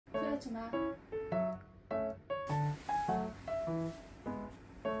후회하지 마.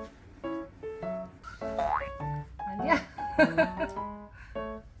 아니야.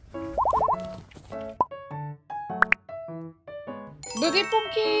 루디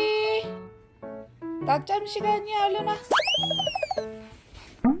뽕키, 낮잠 시간이야. 얼른 와.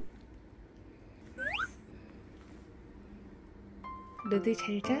 루디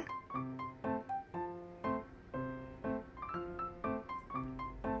잘 자.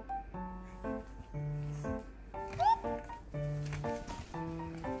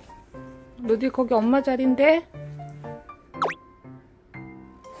 루디 거기 엄마 자리인데?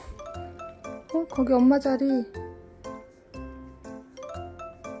 거기 엄마 자리.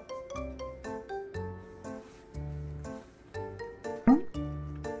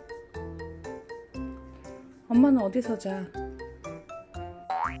 엄마는 어디서 자?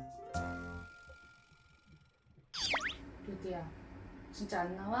 루디야, 진짜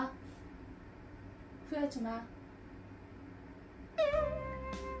안 나와? 후회하지 마.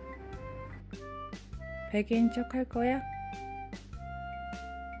 베개인 척 할 거야?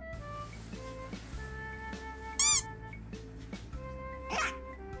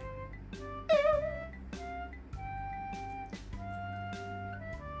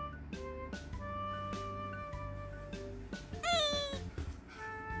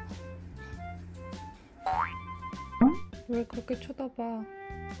 왜 그렇게 쳐다봐?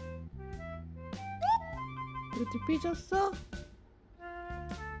 루디 삐졌어?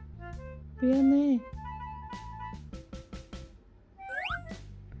 미안해.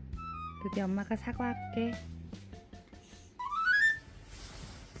 루디 엄마가 사과할게.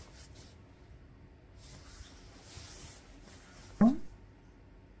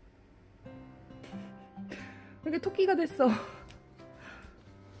 이렇게 토끼가 됐어.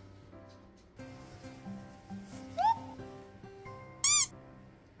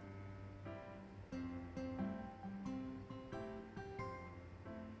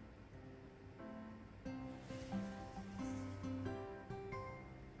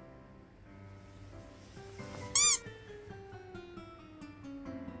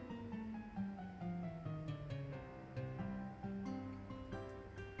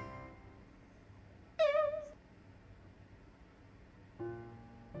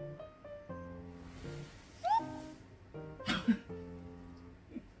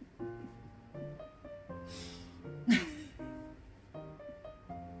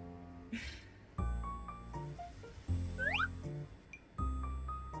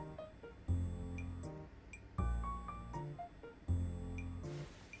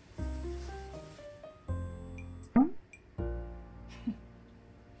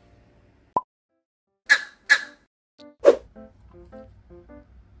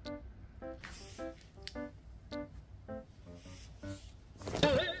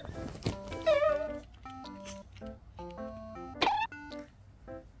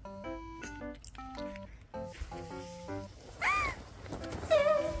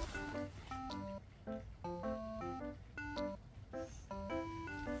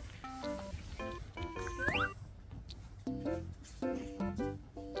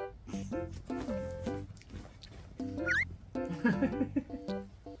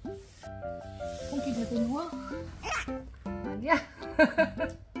 뽕키 되고 누워? 아니야.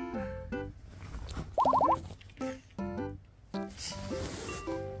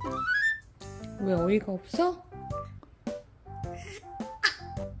 왜 어이가 없어?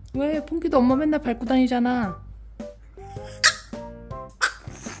 왜? 뽕키도 엄마 맨날 밟고 다니잖아.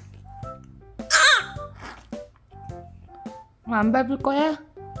 안 밟을 거야?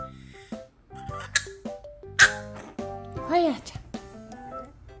 화해하자.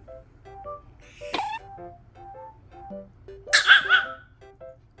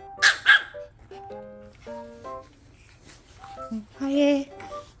 화해.